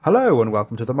Hello and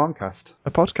welcome to the Moncast. A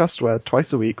podcast where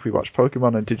twice a week we watch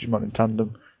Pokemon and Digimon in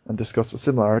tandem and discuss the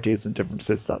similarities and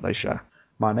differences that they share.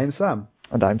 My name's Sam.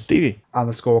 And I'm Stevie. And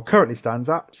the score currently stands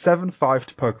at 7-5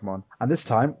 to Pokemon. And this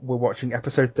time we're watching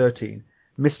episode 13,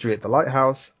 Mystery at the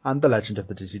Lighthouse and the Legend of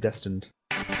the Digidestined.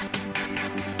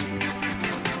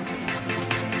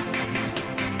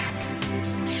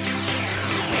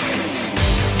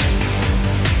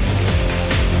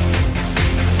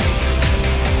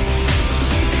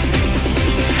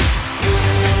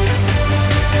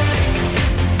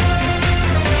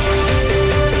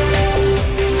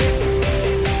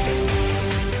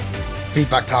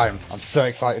 Feedback time. I'm so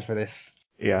excited for this.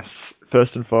 Yes.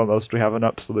 First and foremost, we have an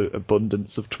absolute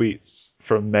abundance of tweets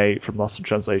from May from Lost in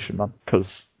Translation Man,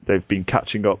 because they've been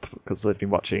catching up, because they've been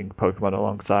watching Pokemon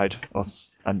alongside us,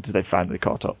 and they finally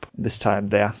caught up. This time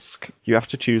they ask, you have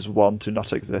to choose one to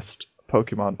not exist,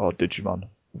 Pokemon or Digimon.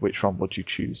 Which one would you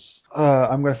choose?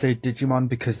 I'm going to say Digimon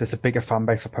because there's a bigger fan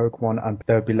base for Pokemon and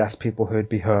there would be less people who would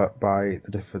be hurt by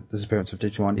the disappearance of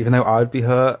Digimon. Even though I'd be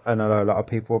hurt, I know a lot of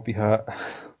people would be hurt.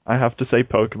 I have to say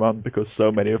Pokemon because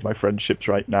so many of my friendships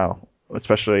right now,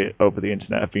 especially over the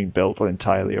internet, have been built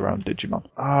entirely around Digimon.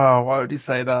 Oh, why would you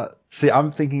say that? See,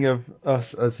 I'm thinking of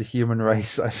us as a human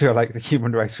race. I feel like the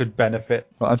human race would benefit.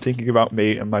 Well, I'm thinking about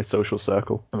me and my social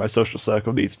circle, and my social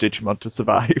circle needs Digimon to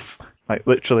survive. Like,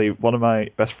 literally, one of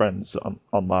my best friends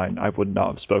online I would not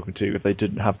have spoken to if they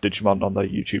didn't have Digimon on their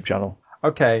YouTube channel.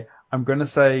 Okay, I'm going to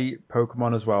say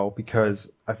Pokemon as well,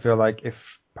 because I feel like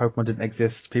if Pokemon didn't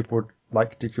exist, people would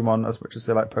like Digimon as much as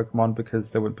they like Pokemon,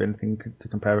 because there wouldn't be anything to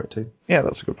compare it to. Yeah,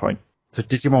 that's a good point. So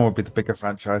Digimon would be the bigger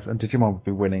franchise, and Digimon would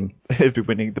be winning. It'd be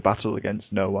winning the battle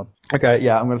against no one. Okay,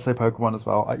 yeah, I'm going to say Pokemon as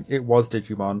well. It was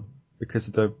Digimon because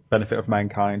of the benefit of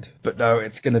mankind. But no,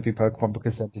 it's going to be Pokemon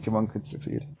because then Digimon could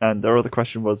succeed. And their other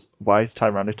question was, why is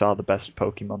Tyranitar the best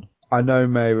Pokemon? I know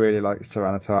May really likes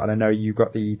Tyranitar, and I know you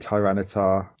got the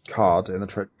Tyranitar card in the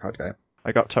trading card game.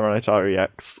 I got Tyranitar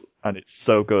EX, and it's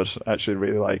so good. I actually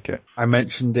really like it. I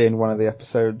mentioned in one of the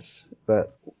episodes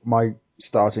that my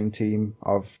starting team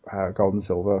of Gold and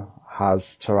Silver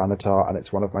has Tyranitar, and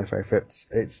it's one of my favourites.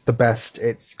 It's the best.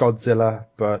 It's Godzilla,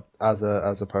 but as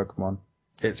a Pokemon.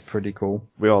 It's pretty cool.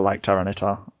 We all like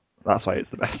Tyranitar. That's why it's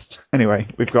the best. Anyway,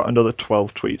 we've got another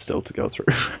 12 tweets still to go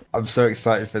through. I'm so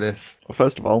excited for this. Well,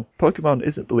 first of all, Pokemon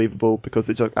isn't believable because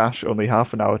it took Ash only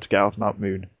half an hour to get out of Mount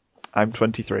Moon. I'm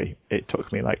 23. It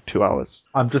took me like 2 hours.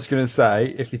 I'm just going to say,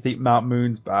 if you think Mount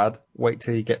Moon's bad, wait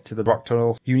till you get to the rock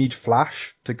tunnels. You need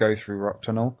Flash to go through rock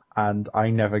tunnel, and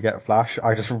I never get Flash.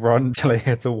 I just run till I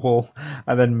hit a wall,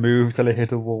 and then move till I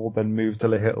hit a wall, then move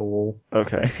till I hit a wall.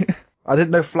 Okay. I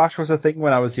didn't know Flash was a thing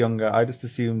when I was younger. I just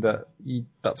assumed that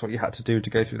that's what you had to do to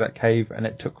go through that cave, and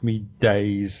it took me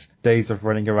days of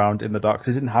running around in the dark.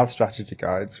 So we didn't have strategy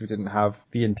guides. We didn't have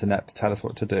the internet to tell us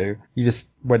what to do. You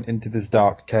just went into this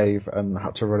dark cave and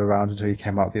had to run around until you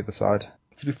came out the other side.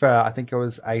 To be fair, I think I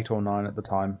was 8 or 9 at the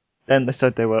time. Then they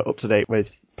said they were up to date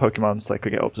with Pokemon, so they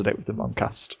could get up to date with the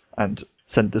Moncast, and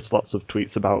send us lots of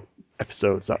tweets about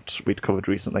episodes that we'd covered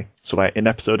recently. So like in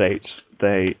episode 8,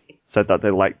 they said that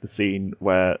they liked the scene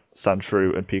where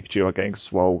Sandshrew and Pikachu are getting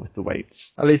swole with the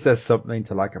weights. At least there's something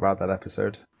to like about that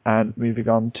episode. And moving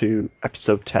on to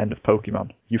episode 10 of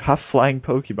Pokemon. You have flying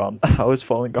Pokemon. How is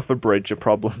falling off a bridge a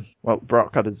problem? Well,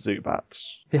 Brock had a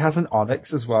Zubat. He has an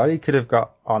Onix as well. He could have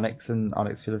got Onix, and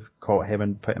Onix could have caught him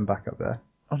and put him back up there.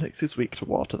 Onix is weak to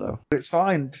water, though. It's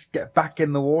fine. Just get back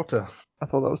in the water. I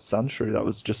thought that was Sandshrew. That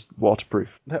was just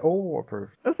waterproof. They're all waterproof.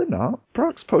 No, they're not.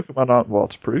 Brock's Pokemon aren't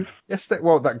waterproof. Yes, that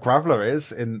Graveler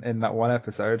is in that one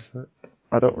episode.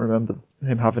 I don't remember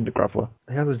him having a Graveler.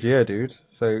 He has a Geodude.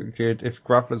 So if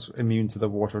Graveler's immune to the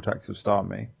water attacks of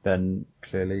Starmie, then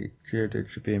clearly Geodude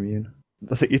should be immune.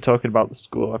 I think you're talking about the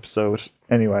school episode.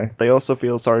 Anyway, they also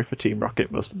feel sorry for Team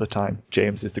Rocket most of the time.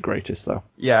 James is the greatest, though.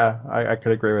 Yeah, I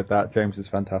could agree with that. James is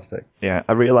fantastic. Yeah,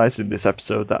 I realised in this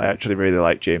episode that I actually really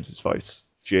like James's voice.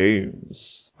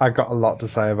 James. I got a lot to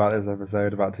say about this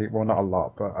episode, about Team... Well, not a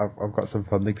lot, but I've got some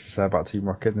fun things to say about Team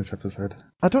Rocket in this episode.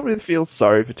 I don't really feel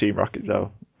sorry for Team Rocket,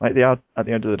 though. Like, they are, at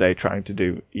the end of the day, trying to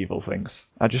do evil things.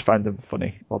 I just find them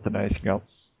funny more than anything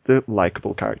else. They're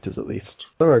likeable characters, at least.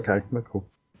 They're okay. They're cool.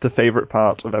 The favourite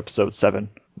part of episode 7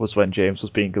 was when James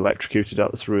was being electrocuted at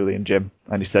the Cerulean Gym,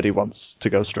 and he said he wants to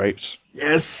go straight.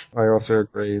 Yes! I also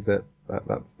agree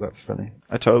that's funny.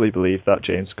 I totally believe that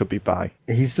James could be bi.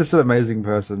 He's just an amazing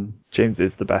person. James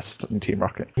is the best in Team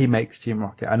Rocket. He makes Team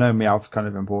Rocket. I know Meowth's kind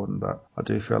of important, but I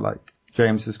do feel like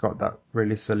James has got that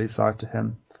really silly side to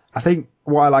him. I think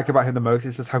what I like about him the most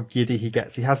is just how giddy he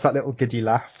gets. He has that little giddy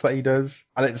laugh that he does,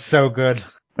 and it's so good.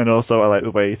 And also I like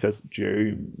the way he says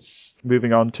James.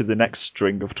 Moving on to the next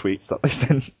string of tweets that they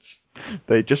sent.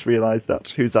 They just realised that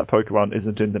Who's That Pokemon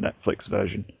isn't in the Netflix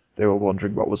version. They were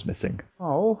wondering what was missing.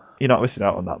 Oh. You're not missing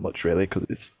out on that much, really, because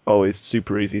it's always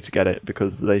super easy to get it,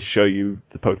 because they show you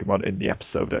the Pokemon in the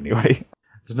episode anyway.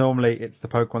 So normally it's the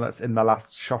Pokemon that's in the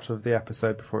last shot of the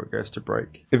episode before it goes to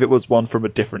break. If it was one from a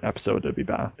different episode, it'd be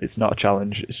better. It's not a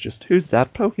challenge, it's just, who's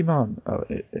that Pokemon? Oh,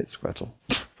 it's Squirtle.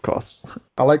 Of course.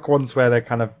 I like ones where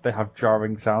they have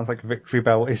jarring sounds, like Victory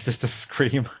Bell is just a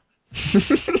scream.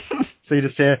 So you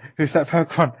just hear, who's that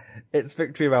Pokemon? It's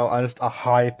Victory Bell, and just a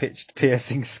high-pitched,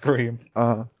 piercing scream.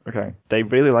 Okay. They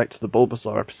really liked the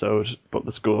Bulbasaur episode, but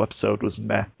the school episode was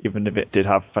meh, even if it did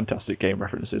have fantastic game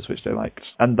references, which they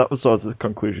liked. And that was sort of the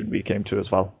conclusion we came to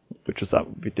as well, which was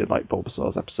that we did like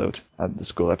Bulbasaur's episode, and the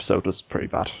school episode was pretty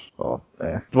bad.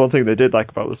 The one thing they did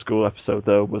like about the school episode,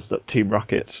 though, was that Team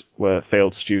Rocket were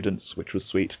failed students, which was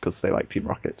sweet, because they like Team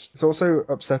Rocket. It's also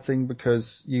upsetting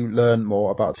because you learn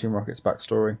more about Team Rocket's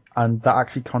backstory, and that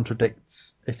actually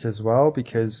contradicts it as well,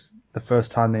 because the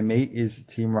first time they meet is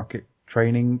Team Rocket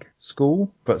training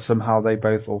school, but somehow they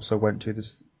both also went to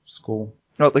this school.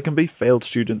 Oh, they can be failed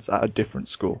students at a different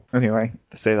school. Anyway,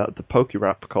 they say that the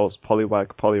Pokérap calls Poliwag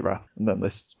Poliwrath, and then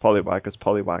lists Poliwag as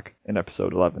Poliwag in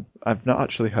episode 11. I've not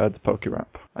actually heard the Pokérap.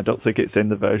 I don't think it's in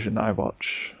the version that I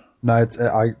watch. No,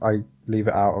 I leave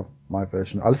it out of my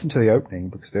version. I listen to the opening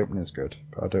because the opening is good,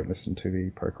 but I don't listen to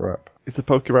the Pokérap. Is the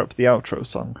Pokérap the outro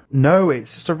song? No,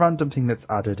 it's just a random thing that's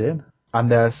added in. And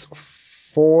there's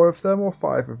 4 of them or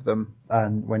 5 of them,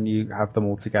 and when you have them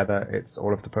all together, it's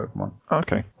all of the Pokemon.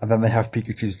 Okay. And then they have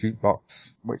Pikachu's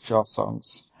Jukebox, which are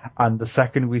songs. And the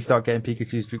second we start getting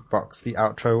Pikachu's Jukebox, the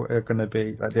outro are going to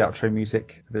be, like the outro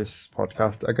music for this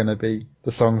podcast are going to be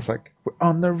the songs like, we're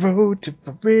on the road to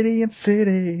Viridian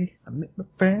City, I meet my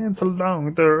friends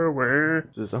along the way.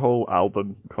 There's a whole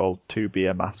album called To Be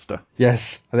a Master.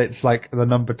 Yes, and it's like the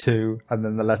number 2 and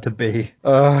then the letter B.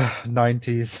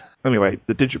 90s. Anyway,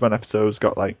 the Digimon episode's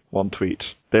got like 1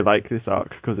 tweet. They like this arc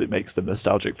because it makes them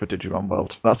nostalgic for Digimon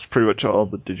World. That's pretty much all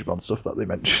the Digimon stuff that they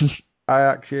mention. I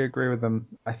actually agree with them.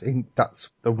 I think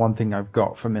that's the one thing I've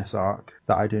got from this arc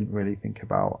that I didn't really think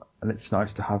about. And it's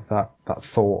nice to have that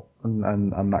thought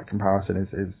and that comparison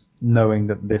is knowing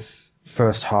that this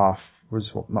first arc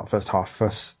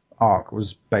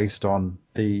was based on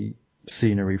the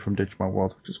scenery from Digimon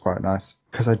World, which is quite nice.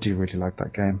 Because I do really like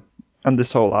that game. And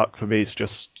this whole arc for me is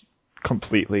just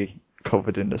completely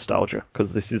covered in nostalgia,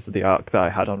 because this is the arc that I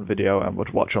had on video and would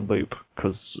watch on loop,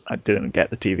 because I didn't get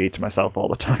the TV to myself all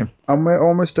the time. And we're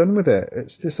almost done with it.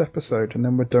 It's this episode, and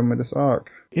then we're done with this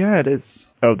arc. Yeah, it is.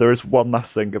 Oh, there is one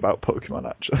last thing about Pokemon,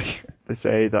 actually. They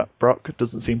say that Brock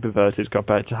doesn't seem perverted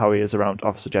compared to how he is around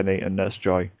Officer Jenny and Nurse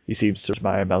Joy. He seems to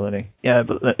admire Melanie. Yeah,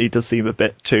 but he does seem a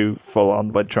bit too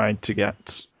full-on when trying to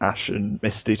get Ash and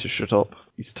Misty to shut up.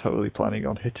 He's totally planning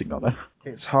on hitting on her.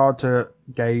 It's hard to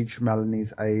gauge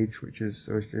Melanie's age, which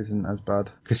isn't as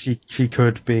bad, because she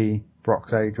could be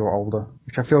Brock's age or older,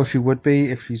 which I feel she would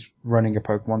be if she's running a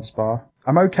Pokemon spa.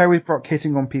 I'm okay with Brock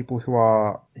hitting on people who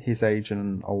are his age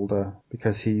and older,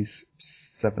 because he's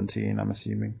 17, I'm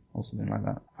assuming, or something like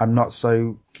that. I'm not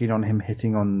so keen on him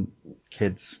hitting on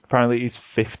kids. Apparently he's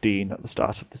 15 at the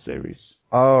start of the series.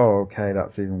 Oh, okay,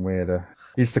 that's even weirder.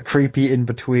 He's the creepy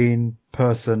in-between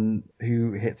person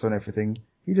who hits on everything.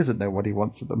 He doesn't know what he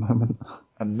wants at the moment.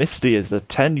 And Misty is the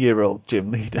 10-year-old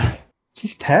gym leader.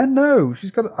 She's 10? No,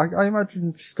 she's got. I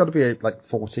imagine she's got to be like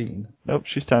 14. Nope,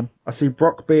 she's 10. I see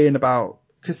Brock being about,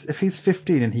 because if he's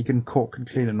 15 and he can cook and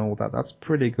clean and all that, that's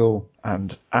pretty cool.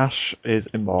 And Ash is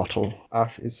immortal.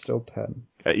 Ash is still 10.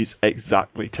 He's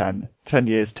exactly 10. 10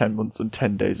 years, 10 months, and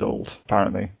 10 days old,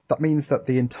 apparently. That means that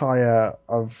the entire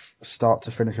of start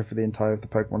to finish for the entire of the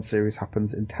Pokemon series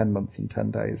happens in 10 months and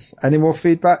 10 days. Any more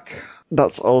feedback?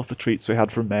 That's all of the tweets we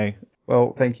had from May.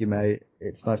 Well, thank you, May.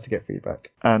 It's nice to get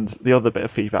feedback. And the other bit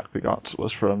of feedback we got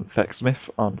was from Feck Smith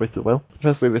on With the Will.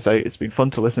 Firstly, they say it's been fun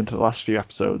to listen to the last few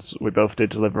episodes. We both did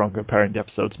deliver on comparing the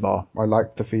episodes more. I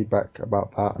liked the feedback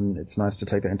about that, and it's nice to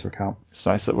take that into account. It's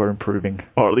nice that we're improving,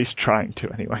 or at least trying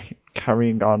to anyway.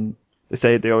 Carrying on, they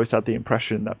say they always had the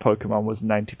impression that Pokemon was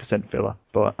 90% filler,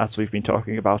 but as we've been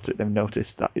talking about it, they've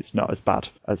noticed that it's not as bad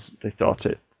as they thought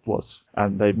it was,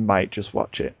 and they might just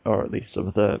watch it, or at least some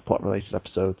of the plot related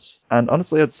episodes. And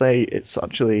honestly, I'd say it's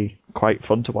actually quite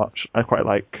fun to watch. I quite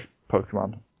like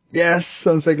Pokemon. Yes,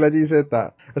 I'm so glad you said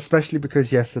that, especially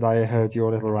because yesterday I heard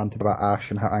your little rant about Ash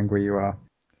and how angry you are.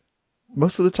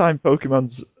 Most of the time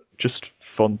Pokemon's just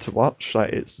fun to watch.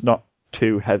 Like, it's not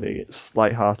too heavy, it's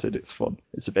light-hearted, it's fun,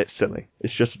 it's a bit silly.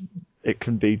 It's just, it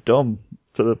can be dumb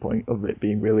to the point of it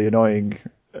being really annoying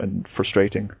and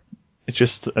frustrating. It's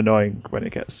just annoying when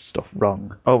it gets stuff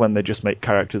wrong, or when they just make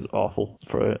characters awful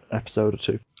for an episode or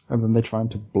two. And then they're trying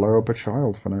to blow up a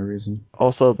child for no reason.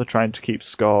 Also, they're trying to keep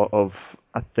score of,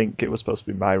 I think it was supposed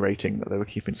to be my rating that they were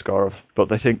keeping score of, but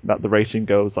they think that the rating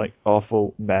goes like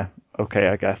awful, meh, okay,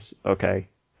 I guess, okay,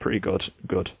 pretty good,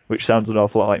 good, which sounds an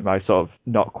awful lot like my sort of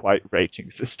not quite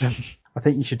rating system. I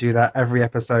think you should do that every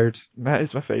episode. Meh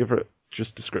is my favourite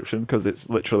just description because it's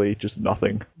literally just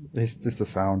nothing. It's just a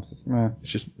sound. It's, meh. It's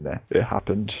just meh. It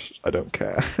happened. I don't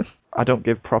care. I don't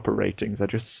give proper ratings. I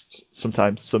just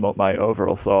sometimes sum up my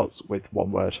overall thoughts with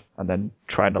one word and then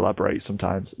try and elaborate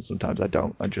sometimes. And sometimes I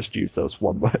don't. I just use those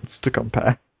one words to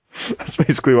compare. That's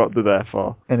basically what they're there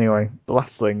for. Anyway, the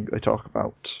last thing they talk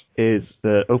about is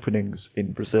the openings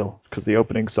in Brazil, because the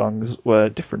opening songs were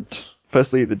different.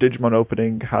 Firstly, the Digimon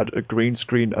opening had a green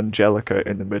screen Angelica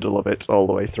in the middle of it all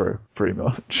the way through, pretty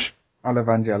much. I love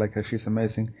Angelica. She's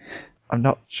amazing. I'm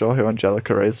not sure who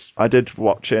Angelica is. I did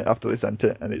watch it after they sent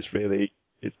it, and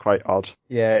it's quite odd.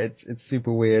 Yeah, it's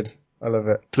super weird. I love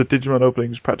it. The Digimon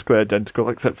opening is practically identical,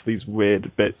 except for these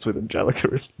weird bits with Angelica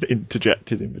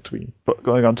interjected in between. But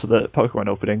going on to the Pokemon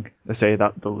opening, they say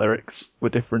that the lyrics were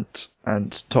different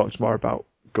and talked more about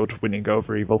good winning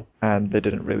over evil, and they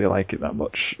didn't really like it that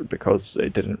much because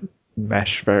it didn't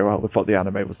mesh very well with what the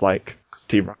anime was like, because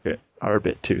Team Rocket are a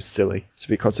bit too silly to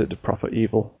be considered proper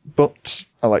evil. But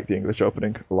I like the English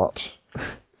opening a lot,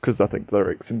 because I think the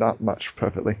lyrics in that match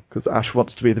perfectly, because Ash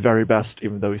wants to be the very best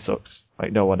even though he sucks,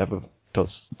 like no one ever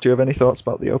does. Do you have any thoughts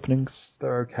about the openings?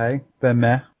 They're okay. They're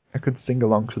meh. I could sing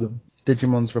along to them.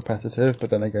 Digimon's repetitive, but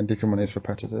then again, Digimon is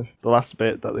repetitive. The last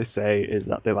bit that they say is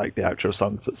that they like the outro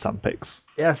songs that Sam picks.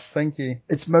 Yes, thank you.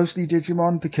 It's mostly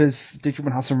Digimon because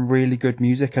Digimon has some really good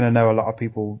music, and I know a lot of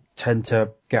people tend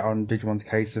to get on Digimon's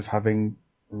case of having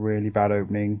really bad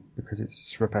opening because it's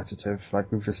just repetitive,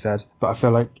 like we've just said. But I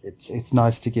feel like it's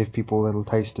nice to give people little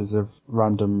tasters of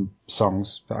random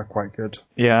songs that are quite good.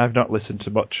 Yeah, I've not listened to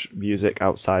much music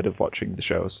outside of watching the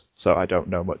shows, so I don't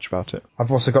know much about it.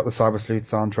 I've also got the Cyber Sleuth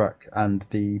soundtrack and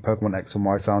the Pokemon X and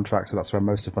Y soundtrack, so that's where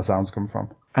most of my sounds come from.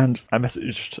 And I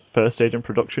messaged First Agent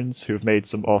Productions, who've made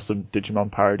some awesome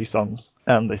Digimon parody songs,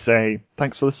 and they say,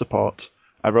 thanks for the support.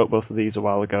 I wrote both of these a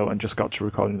while ago and just got to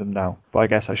recording them now, but I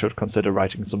guess I should consider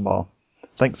writing some more.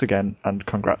 Thanks again, and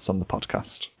congrats on the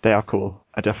podcast. They are cool.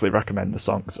 I definitely recommend the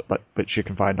songs, which you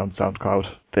can find on SoundCloud.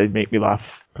 They make me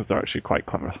laugh, because they're actually quite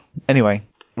clever. Anyway,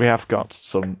 we have got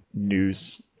some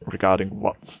news regarding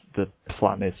what the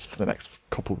plan is for the next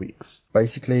couple of weeks.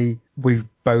 Basically, we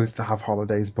both have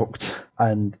holidays booked,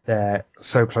 and they're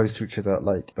so close to each other.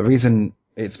 Like, the reason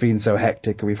it's been so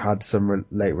hectic and we've had some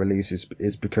late releases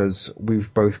is because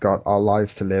we've both got our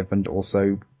lives to live and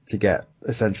also to get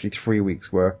essentially 3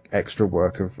 weeks extra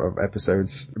work of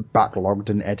episodes backlogged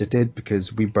and edited,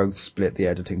 because we both split the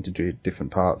editing to do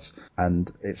different parts, and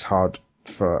it's hard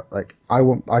for, like,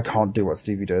 I can't do what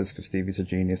Stevie does because Stevie's a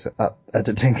genius at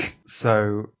editing.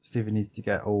 So Stevie needs to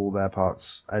get all their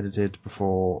parts edited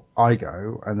before I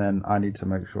go, and then I need to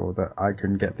make sure that I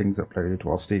can get things uploaded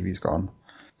while Stevie's gone.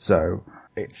 So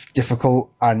it's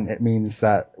difficult, and it means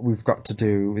that we've got to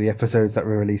do the episodes that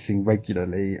we're releasing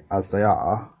regularly as they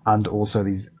are, and also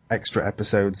these extra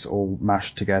episodes all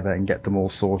mashed together and get them all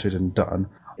sorted and done.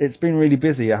 It's been really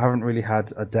busy. I haven't really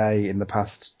had a day in the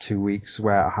past 2 weeks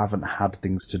where I haven't had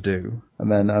things to do.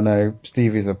 And then I know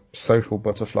Stevie's a social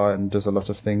butterfly and does a lot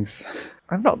of things.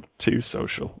 I'm not too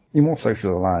social. You're more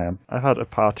social than I am. I've had a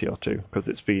party or two because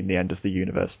it's been the end of the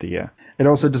university year. It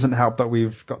also doesn't help that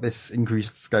we've got this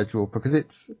increased schedule because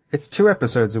it's 2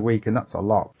 episodes a week, and that's a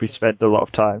lot. We spend a lot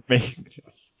of time making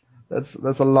this.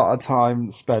 There's a lot of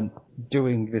time spent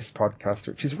doing this podcast,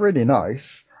 which is really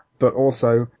nice, but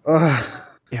also,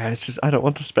 yeah, it's just, I don't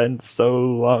want to spend so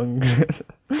long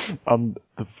on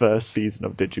the first season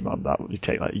of Digimon. That would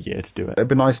take like a year to do it. It'd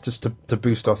be nice just to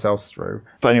boost ourselves through.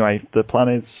 But anyway, the plan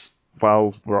is,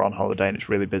 while we're on holiday and it's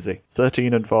really busy,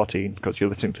 13 and 14, because you're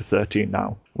listening to 13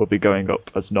 now, will be going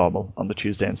up as normal on the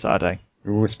Tuesday and Saturday.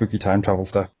 With spooky time travel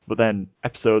stuff. But then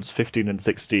episodes 15 and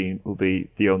 16 will be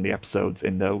the only episodes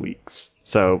in their weeks.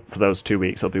 So for those 2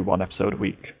 weeks, there'll be 1 episode a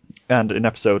week. And in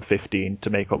episode 15, to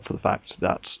make up for the fact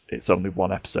that it's only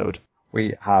 1 episode,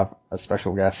 we have a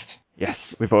special guest.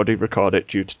 Yes, we've already recorded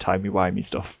due to timey-wimey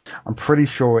stuff. I'm pretty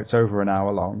sure it's over an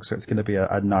hour long, so it's going to be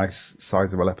a nice,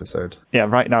 sizable episode. Yeah,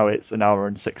 right now it's an hour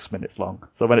and 6 minutes long.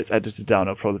 So when it's edited down,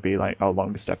 it'll probably be like our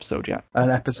longest episode yet.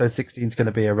 And episode 16 is going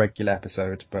to be a regular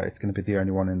episode, but it's going to be the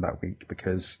only one in that week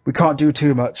because we can't do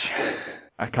too much.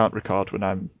 I can't record when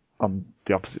I'm on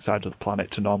the opposite side of the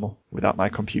planet to normal without my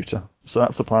computer. So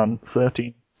that's the plan.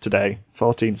 13 today,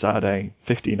 14 Saturday,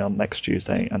 15 on next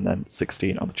Tuesday, and then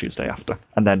 16 on the Tuesday after.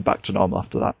 And then back to normal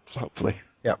after that, so hopefully.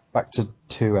 Yeah, back to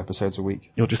 2 episodes a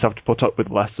week. You'll just have to put up with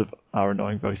less of our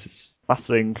annoying voices. Last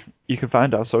thing, you can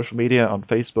find our social media on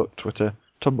Facebook, Twitter,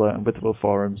 Tumblr, and Witherville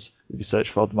forums if you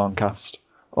search for the Moncast,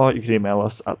 or you can email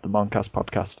us at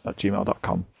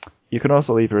themoncastpodcast@gmail.com. You can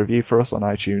also leave a review for us on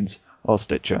iTunes or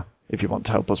Stitcher if you want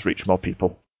to help us reach more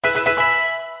people.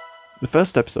 The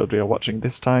first episode we are watching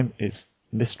this time is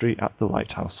Mystery at the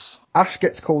Lighthouse. Ash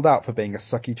gets called out for being a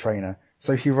sucky trainer,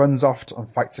 so he runs off and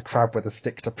fights a crab with a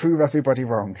stick to prove everybody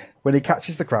wrong. When he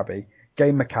catches the crabby,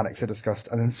 game mechanics are discussed,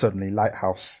 and then suddenly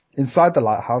lighthouse. Inside the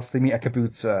lighthouse, they meet a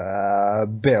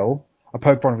kabootser, Bill, a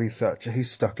Pokemon researcher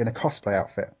who's stuck in a cosplay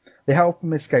outfit. They help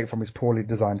him escape from his poorly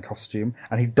designed costume,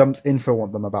 and he dumps info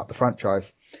on them about the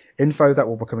franchise. Info that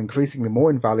will become increasingly more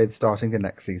invalid starting the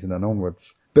next season and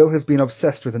onwards. Bill has been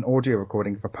obsessed with an audio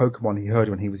recording of a Pokemon he heard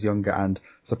when he was younger, and,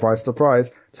 surprise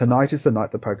surprise, tonight is the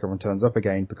night the Pokemon turns up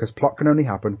again, because plot can only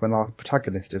happen when our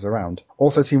protagonist is around.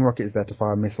 Also, Team Rocket is there to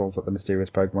fire missiles at the mysterious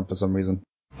Pokemon for some reason.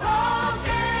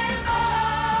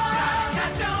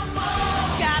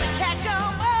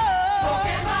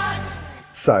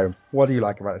 So, what do you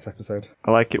like about this episode?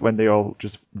 I like it when they all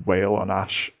just wail on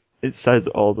Ash. It says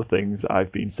all the things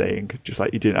I've been saying, just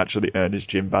like he didn't actually earn his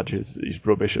gym badges, he's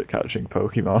rubbish at catching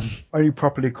Pokemon. Only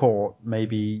properly caught,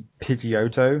 maybe,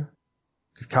 Pidgeotto.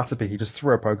 Because Caterpie, he just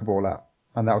threw a Pokeball out.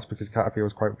 And that was because Caterpie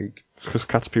was quite weak. It's because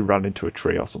Caterpie ran into a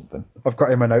tree or something. I've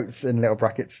got in my notes in little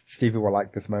brackets, Stevie will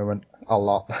like this moment a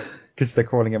lot. Because they're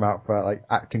calling him out for like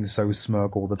acting so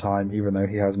smug all the time, even though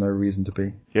he has no reason to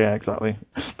be. Yeah, exactly.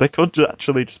 They could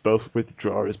actually just both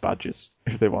withdraw his badges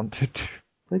if they wanted to.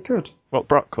 They could. Well,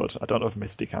 Brock could. I don't know if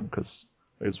Misty can, because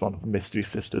it was one of Misty's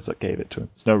sisters that gave it to him.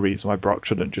 There's no reason why Brock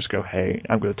shouldn't just go, hey,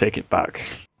 I'm going to take it back.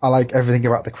 I like everything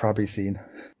about the Krabby scene.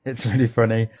 It's really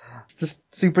funny. It's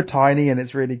just super tiny and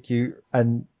it's really cute.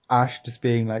 And Ash just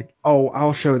being like, oh,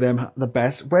 I'll show them the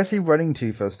best. Where's he running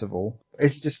to, first of all?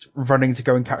 Is he just running to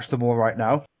go and catch them all right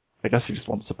now? I guess he just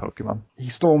wants a Pokemon. He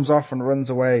storms off and runs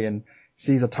away and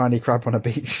sees a tiny crab on a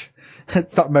beach.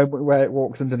 It's that moment where it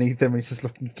walks underneath him and he's just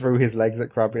looking through his legs at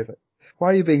Krabby. It's like,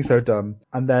 why are you being so dumb?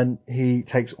 And then he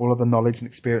takes all of the knowledge and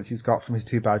experience he's got from his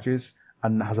 2 badges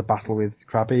and has a battle with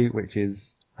Krabby, which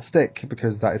is a stick,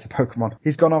 because that is a Pokemon.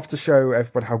 He's gone off to show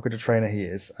everybody how good a trainer he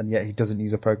is, and yet he doesn't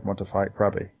use a Pokemon to fight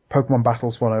Krabby. Pokemon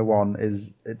Battles 101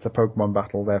 it's a Pokemon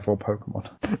battle, therefore Pokemon.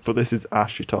 But this is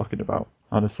Ash you're talking about.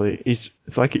 Honestly, it's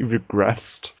like he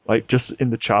regressed. Like, just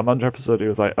in the Charmander episode, he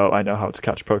was like, oh, I know how to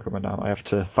catch Pokemon now. I have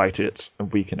to fight it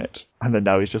and weaken it. And then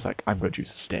now he's just like, I'm going to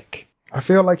use a stick. I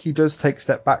feel like he does take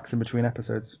step backs in between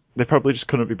episodes. They probably just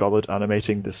couldn't be bothered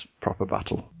animating this proper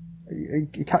battle.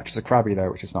 He catches a Krabby though,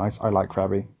 which is nice. I like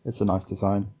Krabby. It's a nice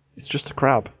design. It's just a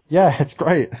crab. Yeah, it's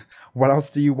great. What else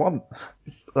do you want?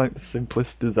 It's like the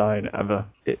simplest design ever.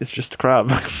 It's just a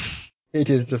crab. It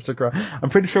is just a crab. I'm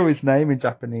pretty sure his name in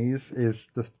Japanese is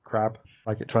just crab.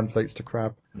 Like it translates to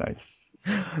crab. Nice.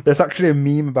 There's actually a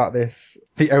meme about this.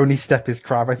 The only step is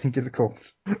crab, I think it's called.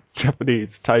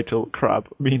 Japanese title, crab,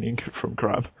 meaning from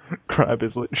crab. Crab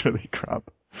is literally crab.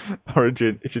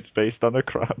 Origin, it is based on a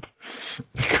crab.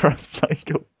 The crab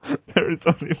cycle. There is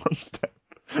only one step,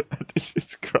 and it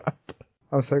is crab.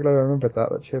 I'm so glad I remembered that.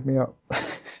 That cheered me up.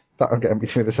 That'll get me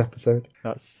through this episode.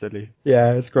 That's silly.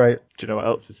 Yeah, it's great. Do you know what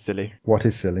else is silly? What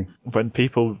is silly? When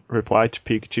people reply to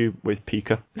Pikachu with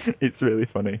Pika. It's really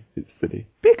funny. It's silly.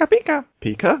 Pika, Pika!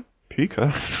 Pika?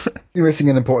 Pika? You're missing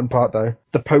an important part, though.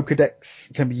 The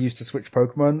Pokedex can be used to switch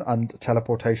Pokemon, and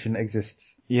teleportation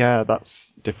exists. Yeah,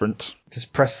 that's different.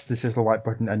 Just press this little white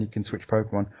button and you can switch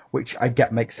Pokemon, which I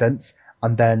get makes sense.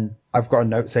 And then I've got a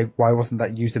note saying, why wasn't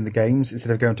that used in the games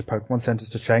instead of going to Pokemon centers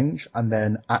to change? And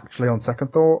then actually on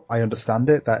second thought, I understand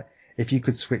it, that if you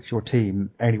could switch your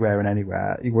team anywhere and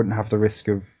anywhere, you wouldn't have the risk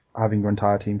of having your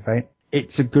entire team faint.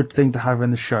 It's a good thing to have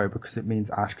in the show because it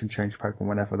means Ash can change Pokemon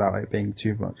whenever without it being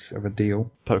too much of a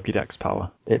deal. Pokédex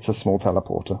power. It's a small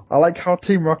teleporter. I like how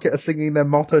Team Rocket are singing their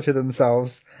motto to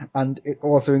themselves, and it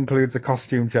also includes a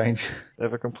costume change. They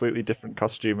have a completely different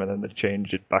costume and then they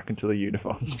change it back into the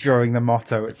uniforms. During the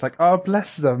motto, it's like, oh,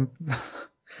 bless them.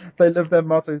 They love their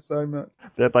motto so much.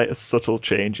 They had like a subtle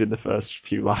change in the first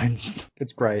few lines.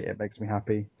 It's great. It makes me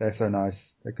happy. They're so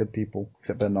nice. They're good people.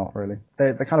 Except they're not really.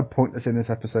 They're kind of pointless in this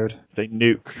episode. They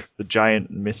nuke the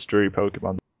giant mystery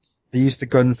Pokemon. They used the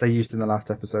guns they used in the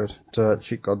last episode to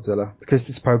shoot Godzilla. Because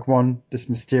this Pokemon, this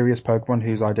mysterious Pokemon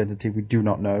whose identity we do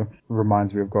not know,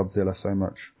 reminds me of Godzilla so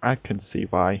much. I can see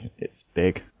why. It's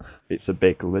big. It's a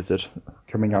big lizard.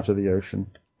 Coming out of the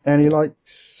ocean. Any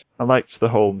likes? I liked the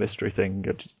whole mystery thing.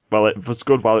 Well, it was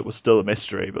good while it was still a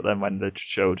mystery, but then when they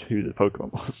showed who the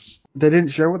Pokemon was. They didn't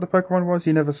show what the Pokemon was.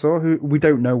 You never saw who. We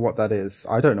don't know what that is.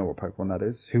 I don't know what Pokemon that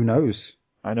is. Who knows?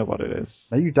 I know what it is.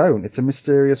 No, you don't. It's a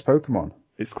mysterious Pokemon.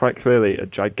 It's quite clearly a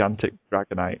gigantic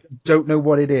Dragonite. Don't know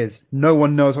what it is. No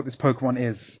one knows what this Pokemon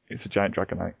is. It's a giant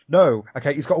Dragonite. No.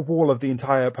 Okay, he's got a wall of the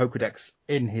entire Pokedex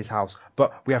in his house,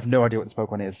 but we have no idea what this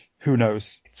Pokemon is. Who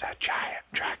knows? It's a giant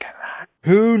Dragonite.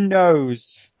 Who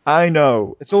knows? I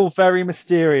know. It's all very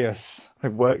mysterious. I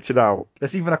worked it out.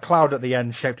 There's even a cloud at the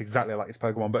end shaped exactly like this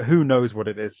Pokemon, but who knows what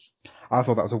it is? I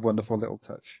thought that was a wonderful little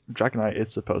touch. Dragonite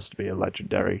is supposed to be a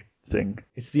legendary thing.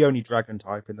 It's the only dragon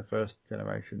type in the first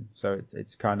generation, so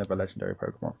it's kind of a legendary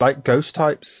Pokemon. Like ghost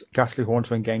types, Ghastly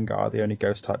Haunter and Gengar are the only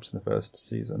ghost types in the first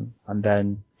season. And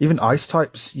then even ice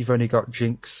types, you've only got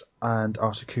Jinx and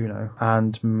Articuno,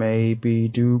 and maybe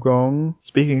Dugong.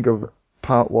 Speaking of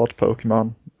part water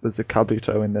Pokemon, there's a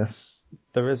Kabuto in this.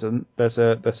 There isn't. There's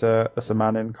a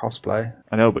man in cosplay.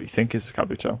 I know, but you think it's a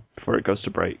Kabuto before it goes to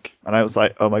break. And I was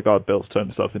like, oh my god, Bill's turned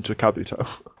himself into a Kabuto.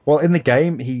 Well, in the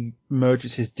game, he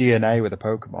merges his DNA with a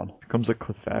Pokemon. Becomes a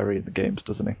Clefairy in the games,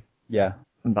 doesn't he? Yeah.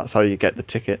 And that's how you get the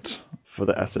ticket for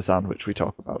the SSN, which we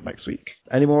talk about next week.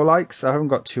 Any more likes? I haven't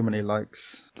got too many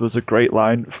likes. There was a great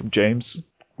line from James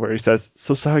where he says,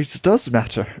 so size does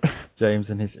matter.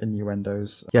 James and his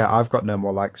innuendos. Yeah, I've got no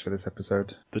more likes for this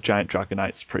episode. The giant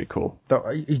Dragonite's pretty cool.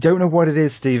 You don't know what it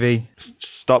is, Stevie. Just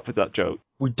stop with that joke.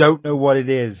 We don't know what it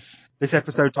is. This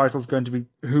episode title's going to be,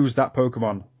 Who's That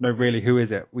Pokemon? No, really, who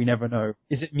is it? We never know.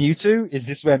 Is it Mewtwo? Is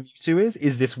this where Mewtwo is?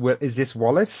 Is this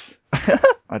Wallace?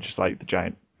 I just like the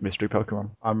giant mystery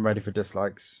Pokemon. I'm ready for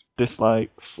dislikes.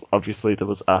 Dislikes. Obviously, there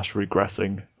was Ash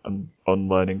regressing and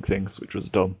unlearning things, which was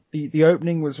dumb. The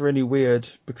opening was really weird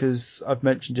because I've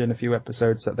mentioned in a few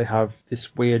episodes that they have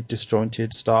this weird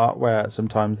disjointed start where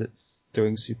sometimes it's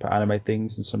doing super anime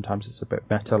things and sometimes it's a bit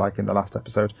meta like in the last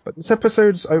episode. But this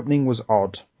episode's opening was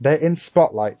odd. They're in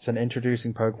spotlights and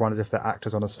introducing Pokemon as if they're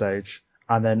actors on a stage,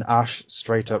 and then Ash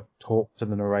straight up talks to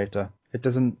the narrator. It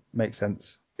doesn't make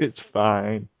sense. It's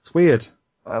fine. It's weird.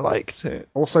 I liked it.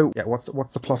 Also, yeah, what's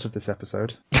the plot of this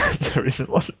episode? There isn't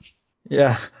one.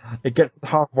 Yeah, it gets to the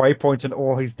halfway point and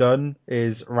all he's done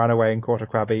is ran away and caught a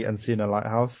Krabby and seen a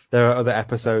lighthouse. There are other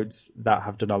episodes that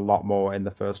have done a lot more in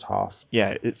the first half.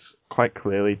 Yeah, it's quite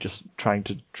clearly just trying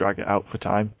to drag it out for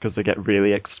time because they get really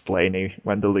explainy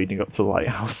when they're leading up to the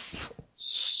lighthouse.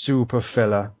 Super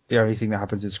filler. The only thing that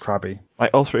happens is Krabby.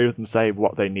 Like, all three of them say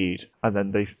what they need, and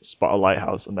then they spot a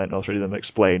lighthouse, and then all three of them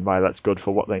explain why that's good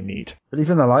for what they need. But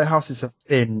even the lighthouse is a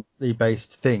thinly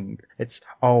based thing. It's,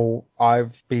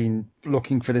 I've been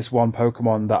looking for this one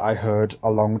Pokemon that I heard a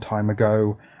long time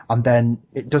ago, and then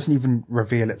it doesn't even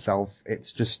reveal itself.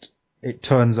 It's just, it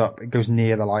turns up, it goes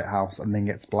near the lighthouse, and then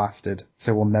gets blasted.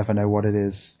 So we'll never know what it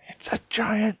is. It's a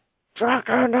giant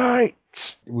Dragonite!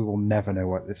 We will never know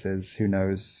what this is. Who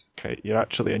knows? Okay, you're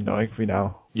actually annoying me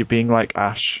now. You're being like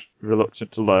Ash,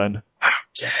 reluctant to learn. How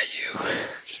dare you?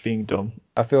 Just being dumb.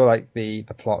 I feel like the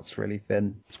plot's really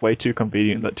thin. It's way too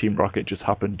convenient that Team Rocket just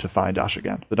happened to find Ash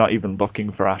again. They're not even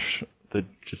looking for Ash. They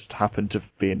just happen to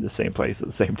be in the same place at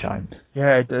the same time.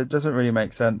 Yeah, it doesn't really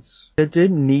make sense. They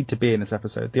didn't need to be in this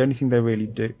episode. The only thing they really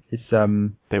do is,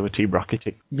 They were Team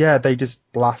Rocket. yeah, they just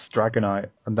blast Dragonite,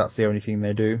 and that's the only thing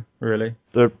they do, really.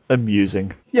 They're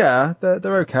amusing. Yeah,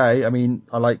 they're okay. I mean,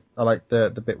 I like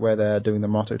the bit where they're doing the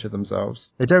motto to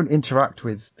themselves. They don't interact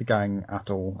with the gang at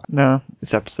all. No,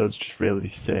 this episode's just really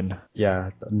thin.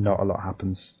 Yeah, not a lot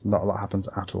happens. Not a lot happens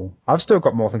at all. I've still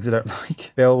got more things I don't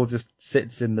like. Bill just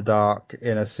sits in the dark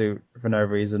in a suit for no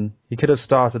reason. He could have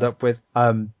started up with,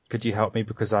 could you help me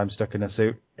because I'm stuck in a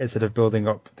suit? Instead of building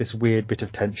up this weird bit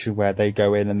of tension where they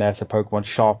go in and there's a Pokemon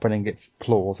sharpening its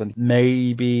claws, and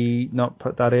maybe not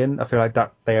put that in. I feel like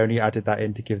that they only added that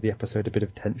in to give the episode a bit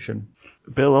of tension.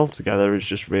 Bill altogether is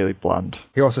just really bland.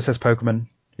 He also says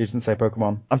Pokemon. He doesn't say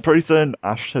Pokemon. I'm pretty certain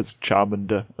Ash says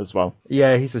Charmander as well.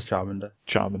 Yeah, he says Charmander.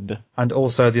 Charmander. And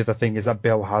also the other thing is that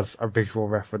Bill has a visual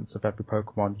reference of every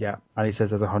Pokemon, yeah. And he says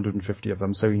there's 150 of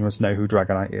them, so he must know who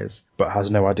Dragonite is, but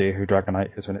has no idea who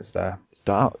Dragonite is when it's there. It's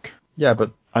dark. Yeah,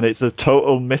 but... And it's a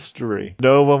total mystery.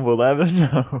 No one will ever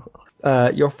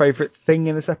know. Your favourite thing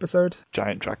in this episode?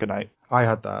 Giant Dragonite. I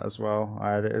had that as well.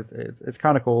 It's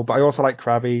kind of cool, but I also like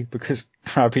Krabby because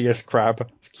Krabby is crab.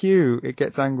 It's cute. It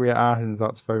gets angry at Ash and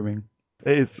starts foaming.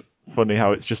 It is funny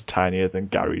how it's just tinier than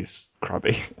Gary's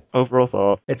Krabby. Overall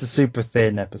thought. It's a super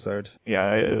thin episode.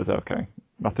 Yeah, it was okay.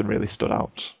 Nothing really stood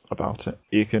out about it.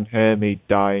 You can hear me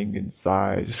dying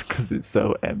inside because it's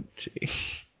so empty.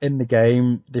 In the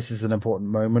game, this is an important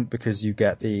moment because you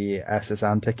get the SS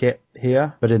Anne ticket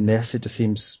here, but in this, it just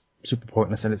seems super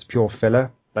pointless and it's pure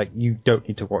filler. Like, you don't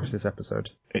need to watch this episode.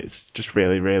 It's just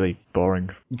really, really boring.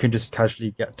 You can just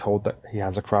casually get told that he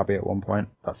has a Krabby at one point.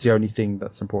 That's the only thing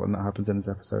that's important that happens in this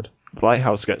episode. The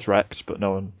lighthouse gets wrecked, but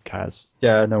no one cares.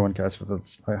 Yeah, no one cares for the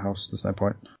lighthouse. There's no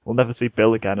point. We'll never see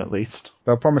Bill again, at least.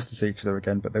 They'll promise to see each other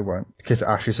again, but they won't, because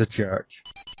Ash is a jerk.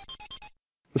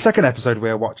 The second episode we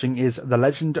are watching is The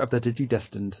Legend of the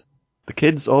Digidestined. The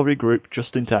kids all regroup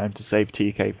just in time to save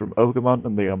TK from Ogremon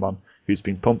and Leomon, who's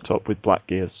been pumped up with black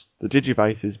gears. The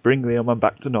Digivices bring Leomon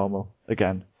back to normal,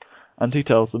 again, and he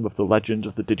tells them of the legend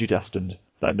of the Digidestined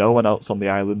that no one else on the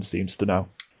island seems to know.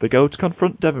 They go to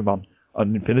confront Devimon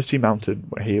on Infinity Mountain,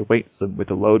 where he awaits them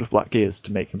with a load of black gears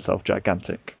to make himself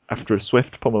gigantic. After a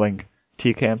swift pummeling,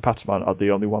 TK and Patamon are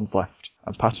the only ones left,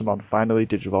 and Patamon finally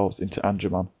digivolves into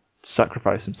Angemon to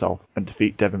sacrifice himself and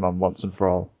defeat Devimon once and for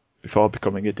all, before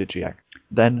becoming a Digi-Egg.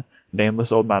 Then,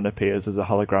 Nameless Old Man appears as a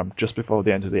hologram just before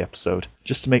the end of the episode,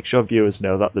 just to make sure viewers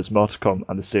know that there's more to come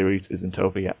and the series isn't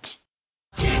over yet.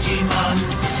 Digimon,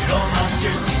 Digital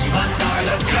Monsters, Digimon are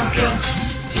the champions!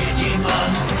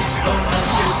 Digimon, Digital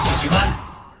Monsters, Digimon!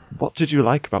 What did you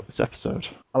like about this episode?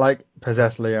 I like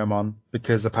Possessed Leomon,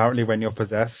 because apparently when you're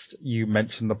possessed, you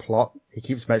mention the plot. He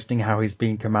keeps mentioning how he's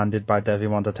being commanded by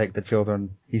Devimon to take the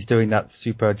children. He's doing that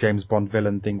super James Bond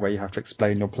villain thing where you have to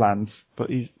explain your plans.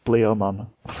 But he's Bleomon.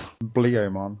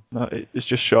 Bleomon. No, it's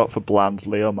just short for bland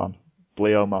Leomon.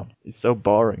 Bleomon. It's so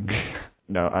boring.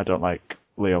 No, I don't like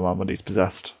Leomon when he's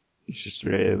possessed. He's just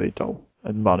really dull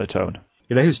and monotone.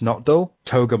 You know who's not dull?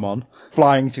 Togemon.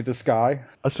 Flying through the sky.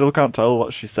 I still can't tell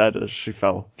what she said as she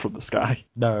fell from the sky.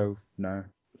 No.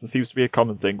 It seems to be a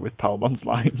common thing with Palmon's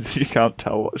lines. You can't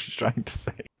tell what she's trying to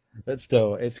say. But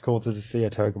still, it's cool to see a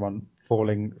Togemon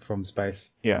falling from space.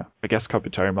 Yeah, I guess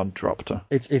Kabuterimon dropped her.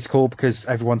 It's cool because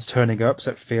everyone's turning up,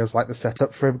 so it feels like the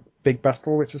setup for a big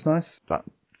battle, which is nice. That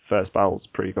first battle's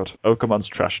pretty good. Okamon's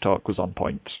trash talk was on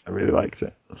point. I really liked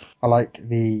it. I like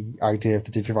the idea of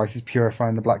the Digivices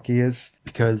purifying the Black Gears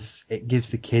because it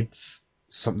gives the kids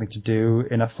something to do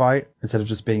in a fight instead of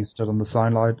just being stood on the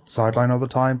sideline all the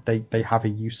time. They have a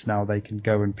use now. They can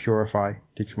go and purify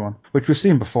Digimon, which we've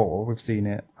seen before. We've seen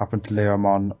it happen to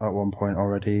Leomon at one point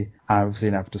already, and we've seen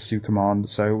it happen to Sukamon.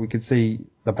 So we can see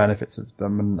the benefits of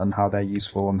them and how they're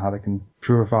useful and how they can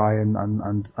purify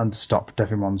and stop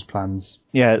Devimon's plans.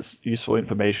 Yeah, it's useful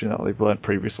information that they've learned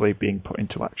previously being put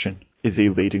into action. Is he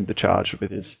leading the charge with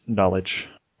his knowledge?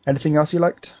 Anything else you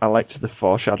liked? I liked the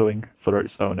foreshadowing for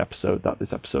its own episode that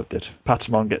this episode did.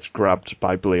 Patamon gets grabbed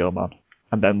by Bleomon,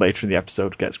 and then later in the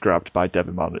episode gets grabbed by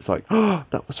Devimon. It's like, oh,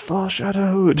 that was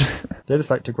foreshadowed. They just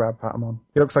like to grab Patamon.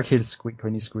 He looks like he'd squeak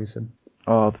when you squeeze him.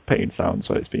 Oh, the pain sounds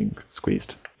when it's being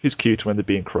squeezed. Who's cute when they're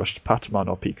being crushed, Patamon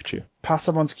or Pikachu?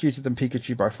 Patamon's cuter than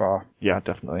Pikachu by far. Yeah,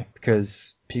 definitely.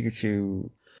 Because Pikachu,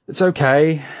 it's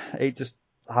okay. It just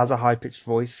has a high-pitched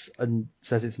voice and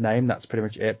says its name. That's pretty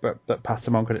much it. But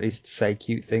Patamon could at least say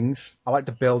cute things. I like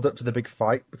the build-up to the big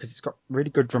fight because it's got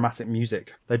really good dramatic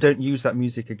music. They don't use that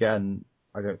music again,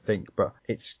 I don't think, but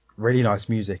it's really nice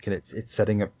music and it's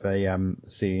setting up the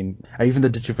scene. And even the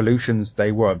Digivolutions,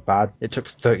 they weren't bad. It took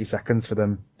 30 seconds for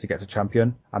them to get to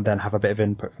champion and then have a bit of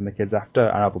input from the kids after,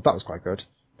 and I thought that was quite good.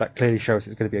 That clearly shows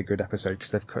it's going to be a good episode because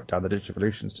they've cut down the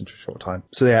Digivolutions into a short time.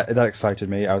 So yeah, that excited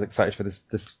me. I was excited for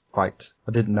this fight.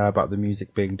 I didn't know about the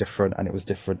music being different, and it was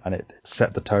different, and it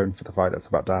set the tone for the fight that's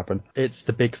about to happen. It's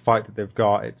the big fight that they've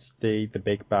got. It's the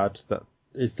big bad that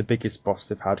is the biggest boss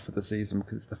they've had for the season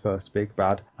because it's the first big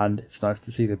bad, and it's nice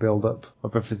to see the build up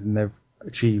of everything they've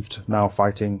achieved now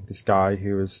fighting this guy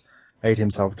who has made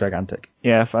himself gigantic.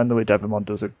 Yeah, finally Devimon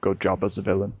does a good job as a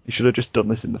villain. He should have just done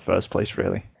this in the first place,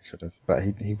 really. He should have, but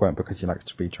he won't because he likes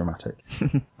to be dramatic.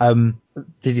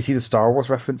 Did you see the Star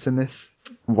Wars reference in this?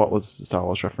 What was the Star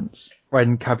Wars reference?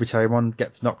 When Kabuterimon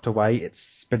gets knocked away, it's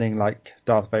spinning like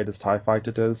Darth Vader's TIE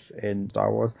Fighter does in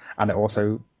Star Wars, and it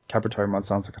also, Kabuterimon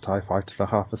sounds like a TIE Fighter for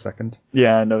half a second.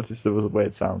 Yeah, I noticed there was a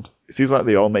weird sound. It seems like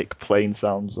they all make plane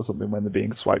sounds or something when they're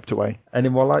being swiped away. Any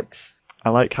more likes? I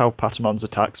like how Patamon's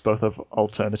attacks both have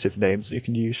alternative names that you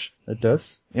can use. It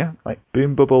does? Yeah, like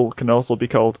Boom Bubble can also be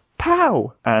called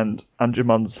Pow! And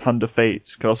Angemon's Hand of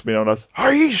Fate can also be known as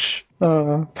Haish!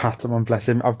 Patamon, bless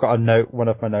him. I've got a note, one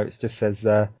of my notes just says,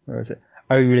 where is it?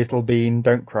 Oh, you little bean,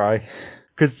 don't cry.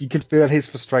 Because you can feel his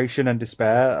frustration and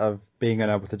despair of being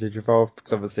unable to digivolve,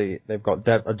 because obviously they've got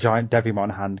a giant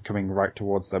Devimon hand coming right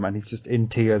towards them, and he's just in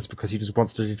tears because he just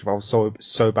wants to digivolve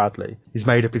so badly. He's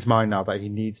made up his mind now that he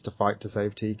needs to fight to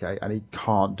save TK, and he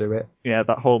can't do it. Yeah,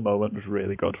 that whole moment was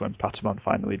really good when Patamon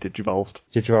finally digivolved.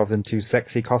 Digivolved into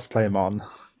sexy cosplay mon.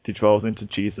 Digivolves into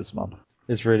Jesus-mon.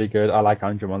 It's really good. I like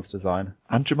Angemon's design.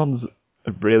 Angemon's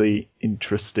a really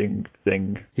interesting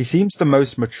thing. He seems the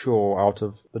most mature out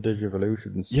of the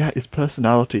Digivolutions. Yeah, his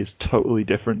personality is totally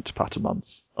different to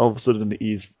Patamon's. All of a sudden,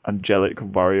 he's angelic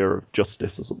warrior of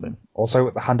justice or something. Also,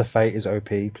 the Hand of Fate is OP.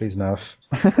 Please nerf.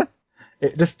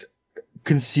 It just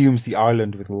consumes the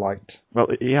island with light. Well,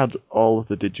 he had all of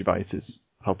the Digivices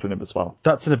helping him as well.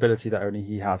 That's an ability that only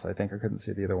he has, I think. I couldn't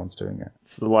see the other ones doing it.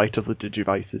 It's the light of the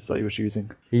Digivices that he was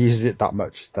using. He uses it that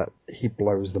much that he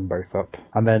blows them both up.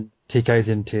 And then TK's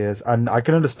in tears. And I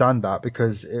can understand that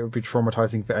because it would be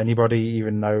traumatizing for anybody,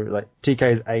 even though, like,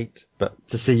 TK is 8, but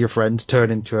to see your friend turn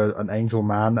into an angel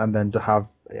man and then to have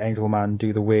the angel man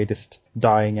do the weirdest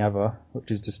dying ever,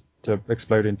 which is just to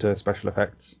explode into special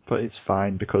effects. But it's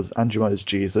fine because Angemon is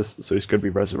Jesus, so he's going to be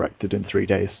resurrected in 3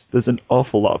 days. There's an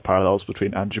awful lot of parallels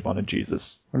between Angemon and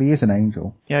Jesus. Well, he is an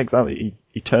angel. Yeah, exactly.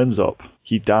 He turns up,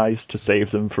 he dies to save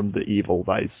them from the evil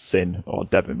that is Sin or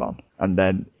Devimon, and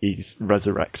then he's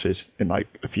resurrected in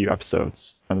like a few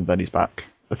episodes, and then he's back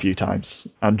a few times.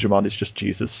 Angemon is just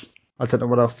Jesus. I don't know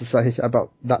what else to say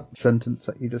about that sentence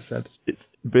that you just said. It's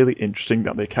really interesting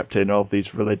that they kept in all of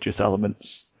these religious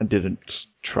elements and didn't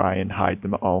try and hide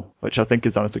them at all, which I think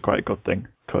is honestly quite a good thing,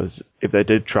 because if they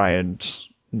did try and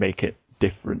make it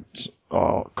different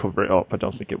or cover it up, I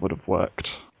don't think it would have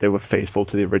worked. They were faithful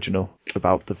to the original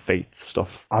about the faith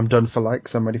stuff. I'm done for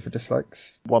likes, I'm ready for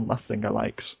dislikes. One last thing I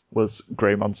liked was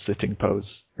Greymon's sitting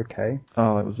pose. Okay.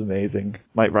 Oh, it was amazing.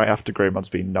 Like right after Greymon's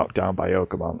been knocked down by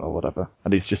Ogamon or whatever,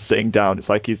 and he's just sitting down. It's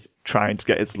like he's trying to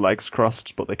get his legs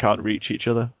crossed, but they can't reach each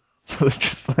other. So they're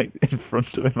just like in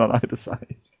front of him on either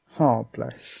side. Oh,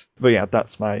 bless. But yeah,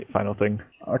 that's my final thing.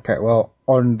 Okay, well,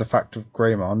 on the fact of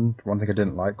Greymon, one thing I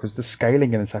didn't like was the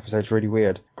scaling in this episode is really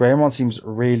weird. Greymon seems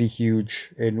really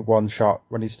huge in one shot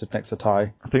when he stood next to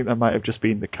Tai. I think that might have just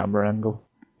been the camera angle.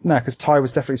 No, because Tai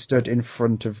was definitely stood in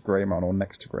front of Greymon or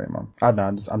next to Greymon. I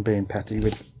don't know, I'm being petty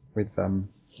with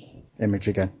Image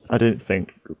again. I didn't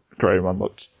think Greymon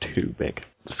looked too big.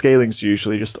 The scaling's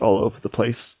usually just all over the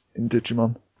place in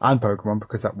Digimon. And Pokemon,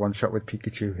 because that one shot with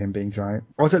Pikachu, him being giant.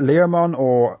 Was it Leomon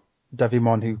or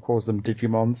Devimon who calls them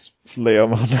Digimons? It's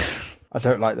Leomon. I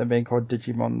don't like them being called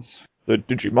Digimons. The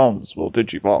Digimons will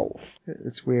Digivolve.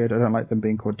 It's weird, I don't like them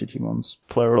being called Digimons.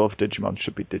 Plural of Digimon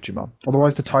should be Digimon.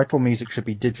 Otherwise the title music should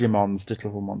be Digimon's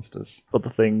Digital Monsters. Other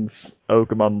things,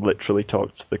 Ogamon literally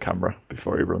talks to the camera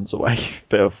before he runs away.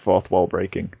 Bit of fourth wall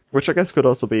breaking. Which I guess could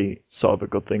also be sort of a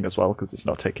good thing as well, because it's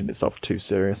not taking itself too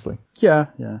seriously. Yeah.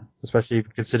 Especially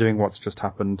considering what's just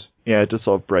happened. Yeah, it does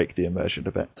sort of break the immersion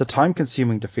a bit. It's a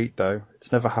time-consuming defeat, though.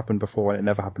 It's never happened before, and it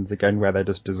never happens again, where they're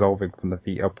just dissolving from the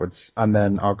feet upwards. And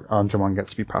then Angemon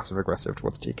gets to be passive-aggressive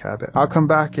towards TK a bit. I'll come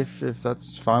back if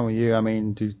that's fine with you. I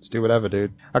mean, do whatever,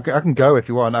 dude. I can go if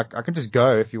you want. I can just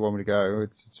go if you want me to go.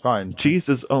 It's fine.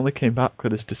 Jesus only came back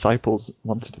when his disciples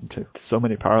wanted him to. There's so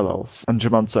many parallels.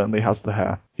 Angemon certainly has the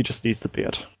hair. He just needs the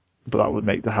beard. But that would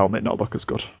make the helmet not look as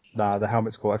good. Nah, the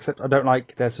helmet's cool. Except I don't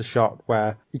like there's a shot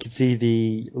where you can see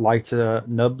the lighter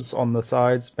nubs on the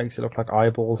sides, makes it look like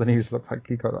eyeballs, and he just looks like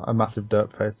he got a massive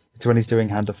dirt face. It's when he's doing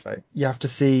Hand of Fate. You have to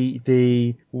see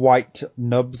the white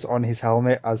nubs on his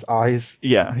helmet as eyes.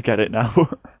 Yeah, I get it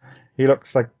now. He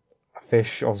looks like a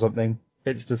fish or something.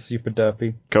 It's just super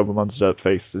derpy. Gobamon's dirt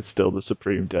face is still the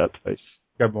supreme dirt face.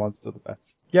 Gobamon's still the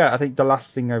best. Yeah, I think the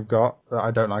last thing I've got that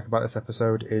I don't like about this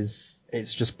episode is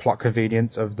it's just plot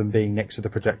convenience of them being next to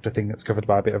the projector thing that's covered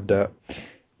by a bit of dirt.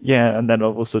 Yeah, and then all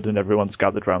of a sudden everyone's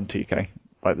gathered around TK.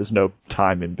 Like there's no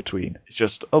time in between. It's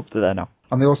just up there now.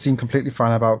 And they all seem completely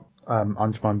fine about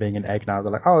Angemon being an egg now.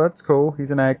 They're like, oh, that's cool.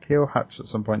 He's an egg. He'll hatch at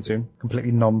some point soon.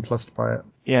 Completely nonplussed by it.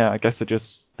 Yeah, I guess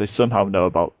they somehow know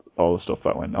about all the stuff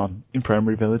that went on in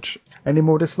Primary Village. Any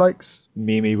more dislikes?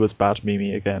 Mimi was bad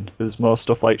Mimi again. There's more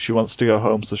stuff like she wants to go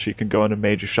home so she can go on a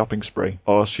major shopping spree.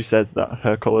 Or she says that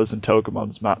her colours and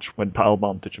Togemon's match when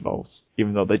Palmon digivolves,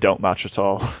 even though they don't match at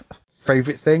all.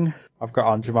 Favourite thing? I've got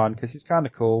Angemon because he's kind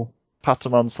of cool.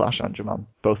 Patamon / Angemon.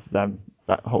 Both of them,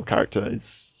 that whole character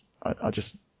is...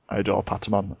 I adore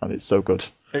Patamon, and it's so good.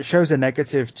 It shows a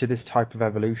negative to this type of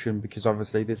evolution because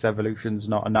obviously this evolution's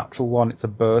not a natural one. It's a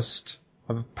burst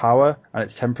of power and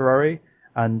it's temporary,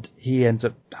 and he ends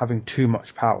up having too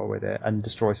much power with it and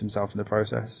destroys himself in the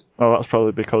process. Well, that's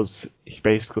probably because he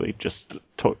basically just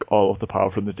took all of the power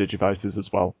from the Digivices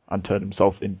as well and turned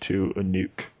himself into a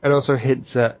nuke. It also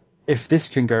hints at if this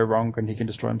can go wrong and he can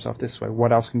destroy himself this way,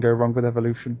 what else can go wrong with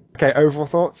evolution? Okay, overall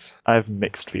thoughts? I have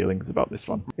mixed feelings about this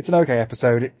one. It's an okay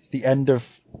episode. It's the end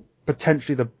of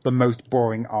potentially the most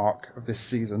boring arc of this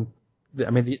season.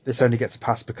 I mean, this only gets a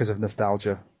pass because of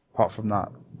nostalgia apart from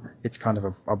that, it's kind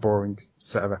of a boring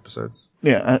set of episodes.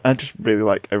 Yeah, I just really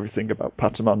like everything about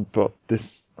Patamon, but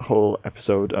this whole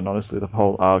episode, and honestly the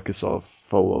whole arc, is sort of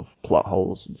full of plot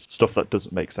holes and stuff that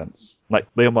doesn't make sense. Like,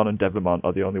 Leomon and Devimon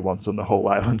are the only ones on the whole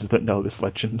island that know this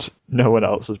legend. No one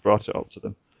else has brought it up to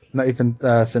them. Not even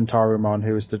Centaurimon,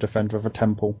 who is the defender of a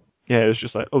temple. Yeah, it was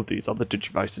just like, oh, these are the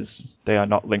Digivices. They are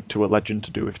not linked to a legend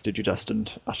to do with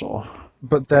Digidestined at all.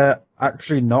 But they're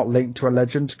actually not linked to a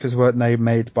legend, because weren't they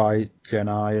made by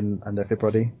Genai and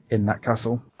everybody in that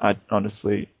castle? I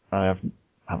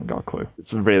haven't got a clue.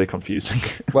 It's really confusing.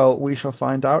 Well, we shall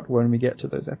find out when we get to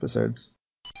those episodes.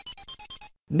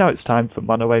 Now it's time for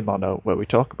Mono a Mono, where we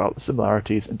talk about the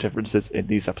similarities and differences in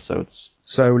these episodes.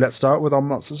 So let's start with our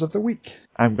monsters of the week.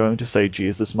 I'm going to say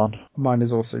Jesusmon. Mine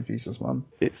is also Jesusmon.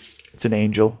 It's an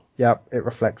angel. Yep, it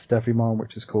reflects Devimon,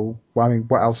 which is cool. Well, I mean,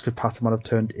 what else could Patamon have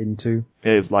turned into?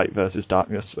 It is light versus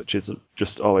darkness, which is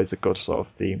just always a good sort of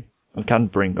theme, and can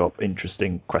bring up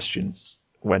interesting questions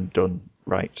when done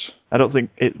right. I don't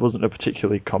think it wasn't a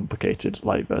particularly complicated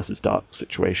light versus dark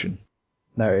situation.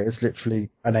 No, it's literally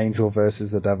an angel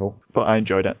versus a devil. But I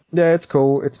enjoyed it. Yeah, it's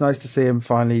cool. It's nice to see him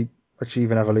finally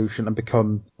achieve an evolution and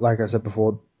become, like I said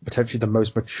before, potentially the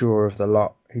most mature of the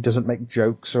lot. He doesn't make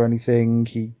jokes or anything.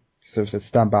 He sort of says,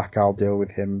 stand back, I'll deal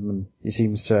with him. And he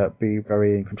seems to be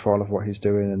very in control of what he's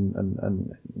doing,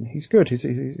 and he's good.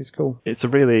 He's cool. It's a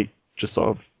really, just sort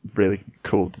of really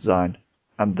cool design.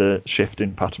 And the shift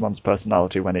in Patamon's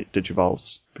personality when it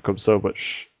digivolves becomes so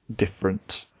much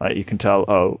different. Like, you can tell,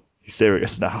 oh, he's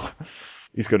serious now.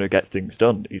 He's going to get things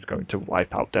done. He's going to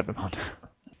wipe out Devimon.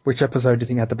 Which episode do you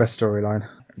think had the best storyline?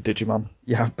 Digimon.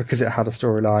 Yeah, because it had a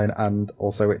storyline, and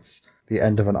also it's the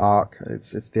end of an arc.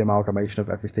 It's the amalgamation of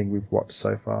everything we've watched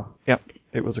so far. Yep,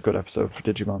 it was a good episode for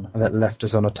Digimon. And that left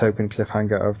us on a token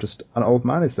cliffhanger of just an old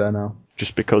man is there now.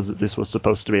 Just because this was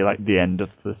supposed to be like the end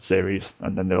of the series,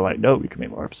 and then they were like, no, we can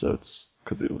make more episodes,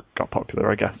 because it got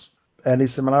popular, I guess. Any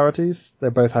similarities? They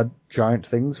both had giant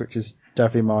things, which is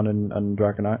Devimon and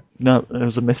Dragonite. No, it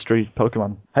was a mystery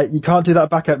Pokemon. Hey, you can't do that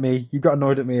back at me. You got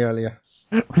annoyed at me earlier.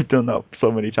 We've done that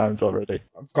so many times already.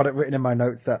 I've got it written in my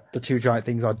notes that the two giant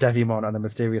things are Devimon and the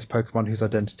mysterious Pokemon whose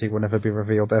identity will never be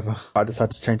revealed ever. I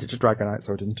decided to change it to Dragonite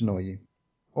so it didn't annoy you.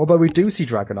 Although we do see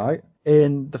Dragonite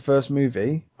in the first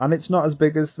movie, and it's not as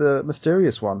big as the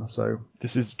mysterious one, so...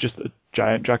 This is just a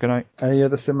giant Dragonite. Any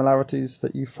other similarities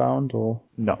that you found, or...?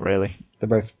 Not really. They're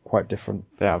both quite different.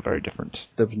 They are very different.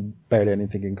 There was barely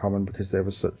anything in common because there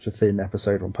was such a thin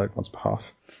episode on Pokemon's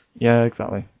behalf. Yeah,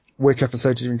 exactly. Which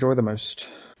episode did you enjoy the most?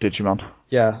 Digimon.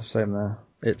 Yeah, same there.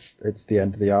 It's the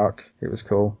end of the arc. It was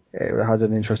cool. It had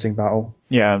an interesting battle.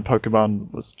 Yeah, and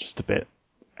Pokemon was just a bit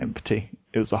empty.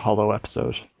 It was a hollow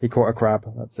episode. He caught a crab,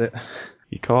 that's it.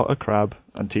 He caught a crab,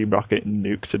 and Team Rocket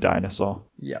nuked a dinosaur.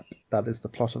 Yep, that is the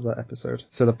plot of that episode.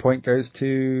 So the point goes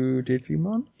to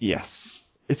Digimon?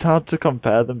 Yes. It's hard to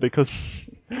compare them because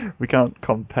we can't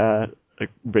compare a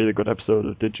really good episode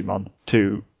of Digimon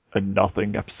to a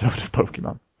nothing episode of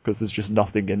Pokemon, because there's just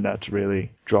nothing in there to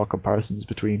really draw comparisons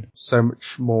between. So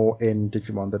much more in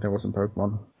Digimon than there was in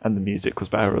Pokemon. And the music was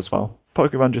better as well.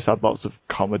 Pokemon just had lots of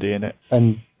comedy in it.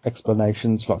 And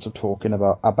explanations, lots of talking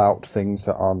about things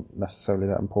that aren't necessarily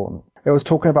that important. It was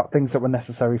talking about things that were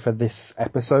necessary for this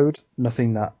episode,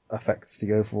 nothing that affects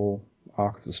the overall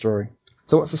arc of the story.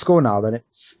 So what's the score now then?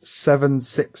 It's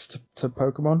 7-6 to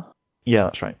Pokemon? Yeah,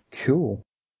 that's right. Cool.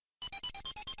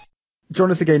 Join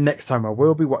us again next time where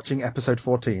we'll be watching episode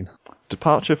 14.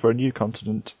 Departure for a New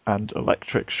Continent and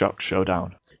Electric Shock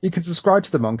Showdown. You can subscribe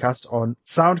to the Moncast on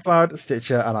SoundCloud,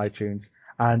 Stitcher and iTunes.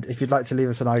 And if you'd like to leave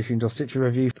us an iTunes or Stitcher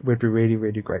review, we'd be really,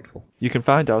 really grateful. You can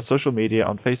find our social media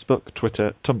on Facebook,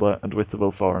 Twitter, Tumblr and With the Will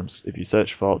forums if you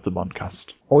search for The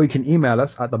Moncast. Or you can email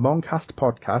us at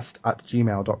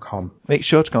themoncastpodcast@gmail.com. Make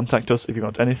sure to contact us if you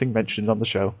want anything mentioned on the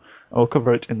show, and we'll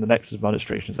cover it in the next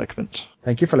administration segment.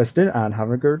 Thank you for listening and have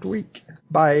a good week.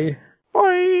 Bye.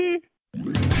 Bye!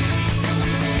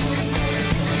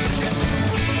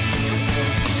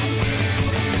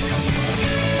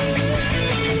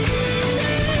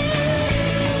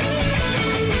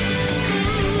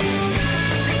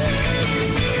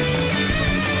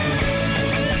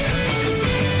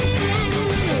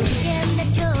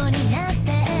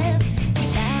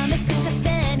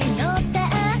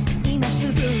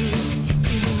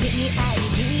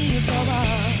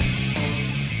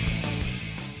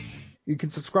 You can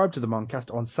subscribe to the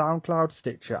Moncast on SoundCloud,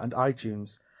 Stitcher and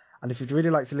iTunes. And if you'd really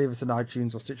like to leave us an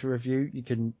iTunes or Stitcher review,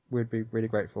 we'd be really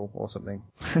grateful or something.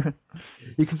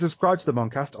 You can subscribe to the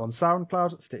Moncast on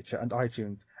SoundCloud, Stitcher and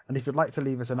iTunes. And if you'd like to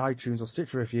leave us an iTunes or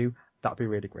Stitcher review, that'd be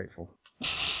really grateful.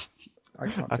 I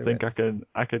can't I do think it.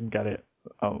 I can get it.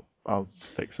 I'll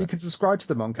fix You it. can subscribe to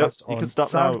the Moncast You on can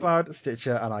stop now. SoundCloud,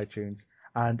 Stitcher, and iTunes.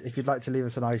 And if you'd like to leave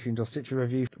us an iTunes or Stitcher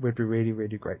review, we'd be really,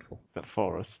 really grateful. That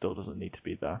for us still doesn't need to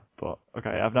be there. But okay,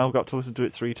 I've now got to listen to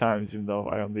it 3 times, even though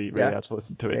I only really Yeah. had to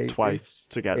listen to Yeah, it you twice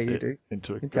to get Yeah, you it do.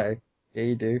 into a Okay. Yeah,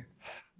 you do.